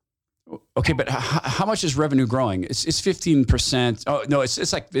 Okay, but how much is revenue growing? It's 15%. Oh no,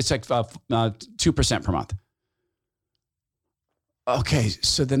 it's like 2% per month. Okay,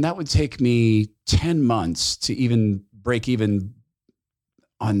 so then that would take me 10 months to even break even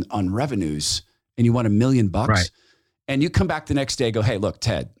on revenues, and you want $1 million bucks, right? And you come back the next day and go, hey, look,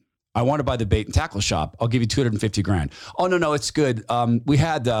 Ted, I want to buy the bait and tackle shop. I'll give you $250,000. Oh, no, it's good. We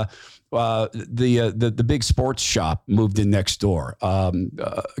had the big sports shop moved in next door.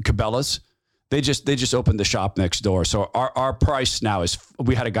 Cabela's. They just opened the shop next door. So our price now is,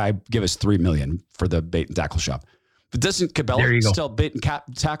 we had a guy give us $3 million for the bait and tackle shop. But doesn't Cabela still bait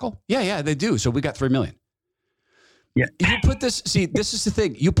and tackle? Yeah, they do. So we got $3 million. Yeah. You put this, this is the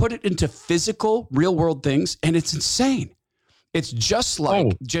thing. You put it into physical, real world things, and it's insane. It's just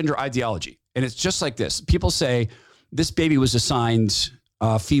like gender ideology. And it's just like this. People say this baby was assigned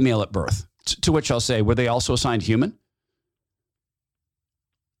female at birth, to which I'll say, were they also assigned human?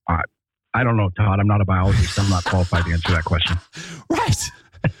 I don't know, Todd. I'm not a biologist. I'm not qualified to answer that question.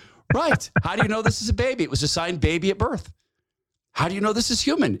 Right. How do you know this is a baby? It was assigned baby at birth. How do you know this is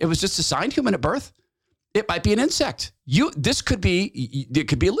human? It was just assigned human at birth. It might be an insect. It could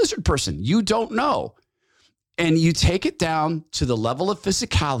be a lizard person. You don't know. And you take it down to the level of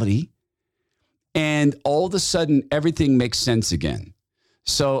physicality, and all of a sudden everything makes sense again.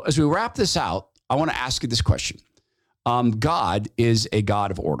 So as we wrap this out, I want to ask you this question. God is a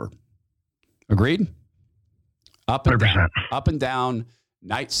God of order. Agreed? Up and 100%. down, up and down,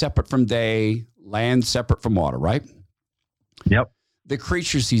 night separate from day, land separate from water, right? Yep. The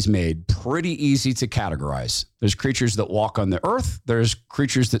creatures he's made, pretty easy to categorize. There's creatures that walk on the earth. There's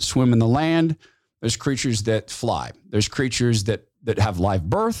creatures that swim in the land. There's creatures that fly. There's creatures that have live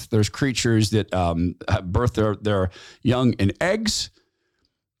birth. There's creatures that have birth their young in eggs.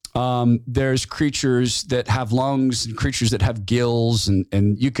 There's creatures that have lungs and creatures that have gills, and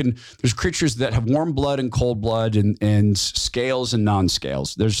there's creatures that have warm blood and cold blood and scales and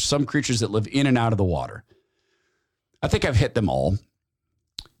non-scales. There's some creatures that live in and out of the water. I think I've hit them all.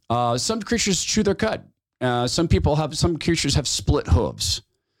 Some creatures chew their cud. Some creatures have split hooves.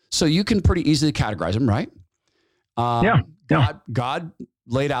 So you can pretty easily categorize them, right? God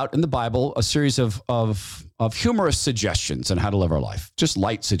laid out in the Bible a series of humorous suggestions on how to live our life, just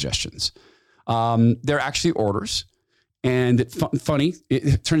light suggestions. They're actually orders. And funny,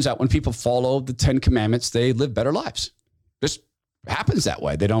 it turns out when people follow the 10 Commandments, they live better lives. Just happens that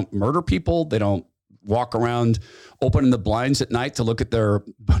way. They don't murder people. They don't walk around opening the blinds at night to look at their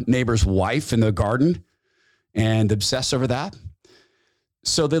neighbor's wife in the garden and obsess over that.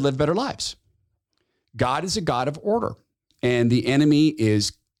 So they live better lives. God is a God of order, and the enemy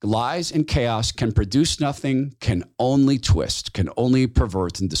is lies and chaos, can produce nothing, can only twist, can only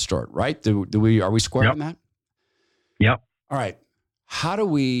pervert and distort, right? Are we square on that? Yep. All right. How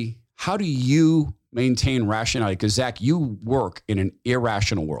do you maintain rationality? Because Zach, you work in an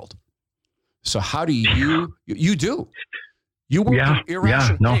irrational world. So how do you do? You work in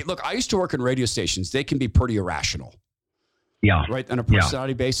irrational. No. Hey, look, I used to work in radio stations. They can be pretty irrational. Yeah. Right. On a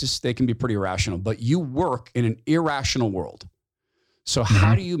personality basis, they can be pretty irrational, but you work in an irrational world. So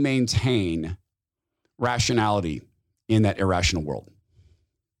how do you maintain rationality in that irrational world?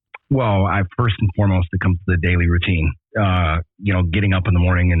 Well, first and foremost, it comes to the daily routine, getting up in the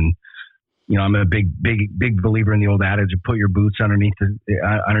morning, and, I'm a big believer in the old adage of put your boots underneath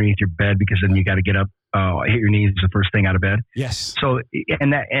your bed, because then you got to get up, hit your knees the first thing out of bed. Yes. So,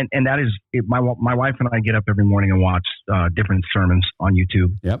 and that is it. My wife and I get up every morning and watch different sermons on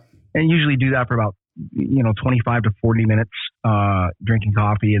YouTube. Yep. And usually do that for about 25 to 40 minutes, drinking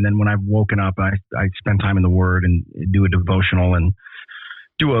coffee. And then when I've woken up, I spend time in the Word and do a devotional and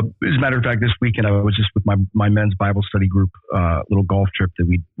as a matter of fact, this weekend I was just with my men's Bible study group, little golf trip that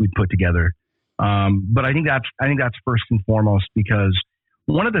we put together. But I think that's first and foremost, because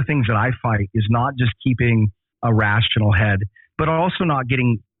one of the things that I fight is not just keeping a rational head, but also not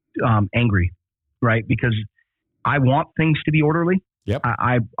getting angry, right? Because I want things to be orderly. Yep.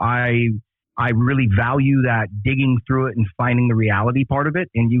 I really value that digging through it and finding the reality part of it,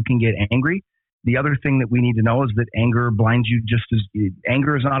 and you can get angry. The other thing that we need to know is that anger blinds you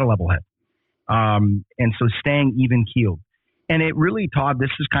anger is not a level head. And so staying even keeled. And it really, Todd, this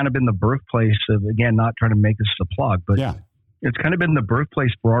has kind of been the birthplace of, again, not trying to make this a plug, but it's kind of been the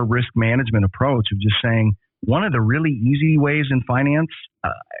birthplace for our risk management approach of just saying one of the really easy ways in finance,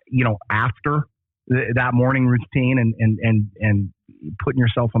 after that morning routine and putting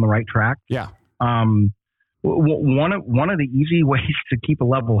yourself on the right track. Yeah. One of the easy ways to keep a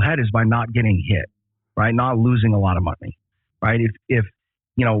level head is by not getting hit, right? Not losing a lot of money, right? If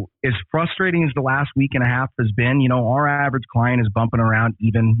as frustrating as the last week and a half has been, our average client is bumping around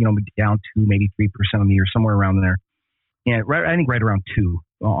even, down 2, maybe 3% on the year, somewhere around there. And I think right around 2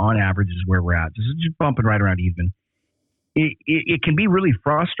 on average is where we're at. Just bumping right around even. it can be really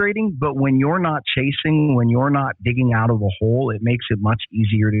frustrating, but when you're not chasing, when you're not digging out of a hole, it makes it much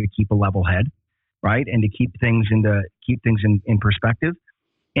easier to keep a level head, right? And to keep things in perspective.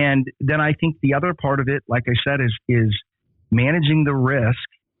 And then I think the other part of it, like I said, is managing the risk,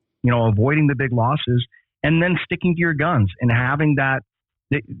 avoiding the big losses, and then sticking to your guns and having that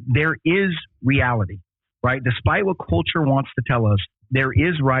there is reality, right? Despite what culture wants to tell us, there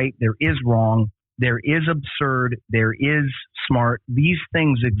is right, there is wrong, there is absurd, there is smart. These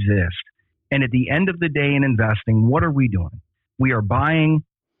things exist. And at the end of the day in investing, what are we doing? We are buying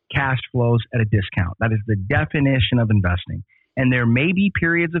cash flows at a discount. That is the definition of investing. And there may be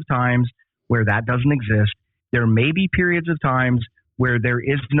periods of times where that doesn't exist. There may be periods of times where there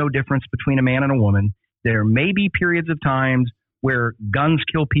is no difference between a man and a woman. There may be periods of times where guns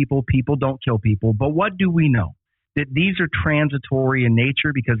kill people, people don't kill people. But what do we know? That these are transitory in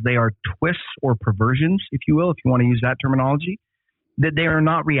nature because they are twists or perversions, if you will, if you want to use that terminology, that they are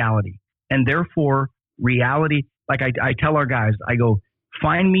not reality. And therefore, reality, like I tell our guys, I go,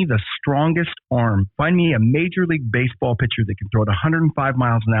 find me the strongest arm. Find me a Major League Baseball pitcher that can throw it 105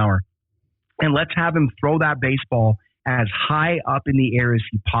 miles an hour. And let's have him throw that baseball as high up in the air as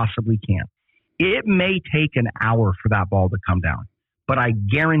he possibly can. It may take an hour for that ball to come down, but I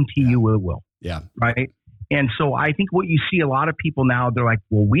guarantee you it will. Yeah. Right? And so I think what you see a lot of people now, they're like,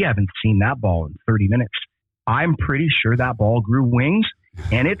 well, we haven't seen that ball in 30 minutes. I'm pretty sure that ball grew wings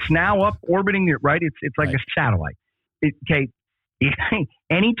and it's now up orbiting it, right? It's like a satellite. Okay.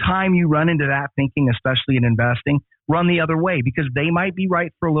 Anytime you run into that thinking, especially in investing, run the other way because they might be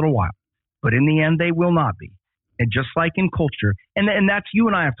right for a little while, but in the end, they will not be. And just like in culture, and that's, you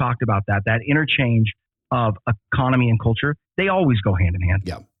and I have talked about that interchange of economy and culture, they always go hand in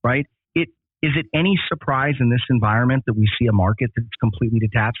hand, right? Is it any surprise in this environment that we see a market that's completely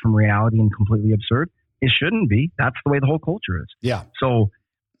detached from reality and completely absurd? It shouldn't be. That's the way the whole culture is. Yeah. So,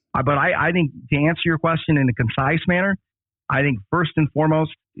 but I think to answer your question in a concise manner, I think first and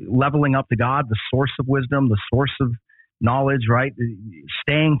foremost, leveling up to God, the source of wisdom, the source of knowledge, right?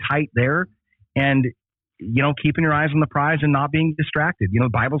 Staying tight there and, keeping your eyes on the prize and not being distracted. The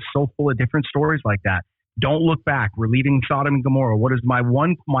Bible's so full of different stories like that. Don't look back. We're leaving Sodom and Gomorrah. What is my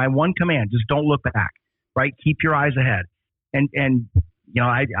one command? Just don't look back, right? Keep your eyes ahead. And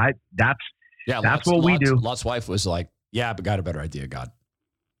that's what we do. Lot's wife was like, yeah, but got a better idea, God.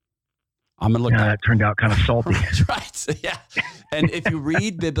 I'm going to look back. It turned out kind of salty. Right. Yeah. And if you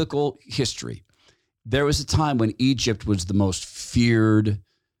read biblical history, there was a time when Egypt was the most feared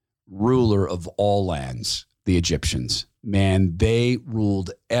ruler of all lands, the Egyptians. Man, they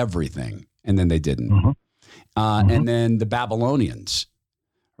ruled everything, and then they didn't. Mm-hmm. And then the Babylonians,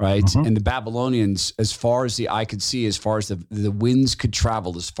 right? Mm-hmm. And the Babylonians, as far as the eye could see, as far as the winds could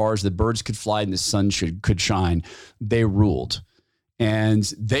travel, as far as the birds could fly and the sun could shine, they ruled. And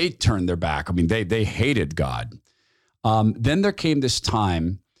they turned their back. I mean, they hated God. Then there came this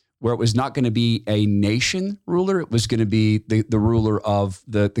time where it was not going to be a nation ruler. It was going to be the ruler of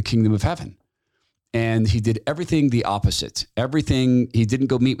the kingdom of heaven. And he did everything the opposite. Everything, he didn't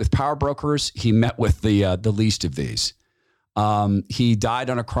go meet with power brokers. He met with the least of these. He died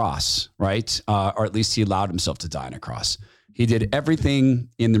on a cross, right? Or at least he allowed himself to die on a cross. He did everything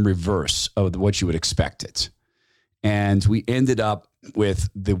in the reverse of what you would expect it. And we ended up with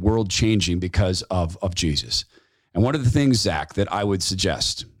the world changing because of Jesus. And one of the things, Zach, that I would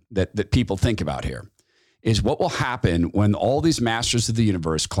suggest that people think about here is what will happen when all these masters of the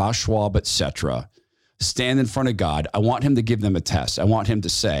universe, Klaus Schwab, et cetera, stand in front of God. I want him to give them a test. I want him to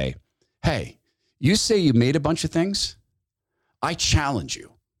say, hey, you say you made a bunch of things? I challenge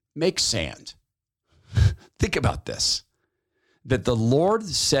you. Make sand. Think about this. That the Lord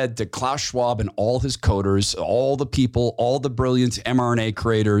said to Klaus Schwab and all his coders, all the people, all the brilliant mRNA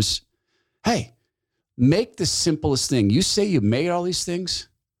creators, hey, make the simplest thing. You say you made all these things?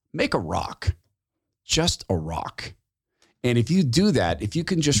 Make a rock. Just a rock. And if you do that, if you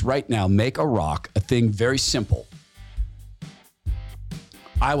can just right now make a rock, a thing very simple,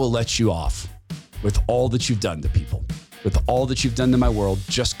 I will let you off with all that you've done to people, with all that you've done to my world.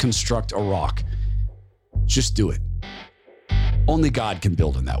 Just construct a rock. Just do it. Only God can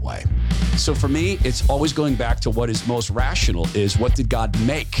build in that way. So for me, it's always going back to what is most rational is what did God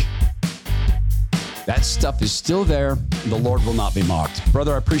make? That stuff is still there. The Lord will not be mocked.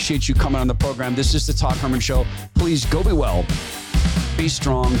 Brother, I appreciate you coming on the program. This is the Todd Herman Show. Please go be well, be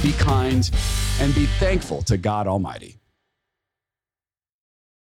strong, be kind, and be thankful to God Almighty.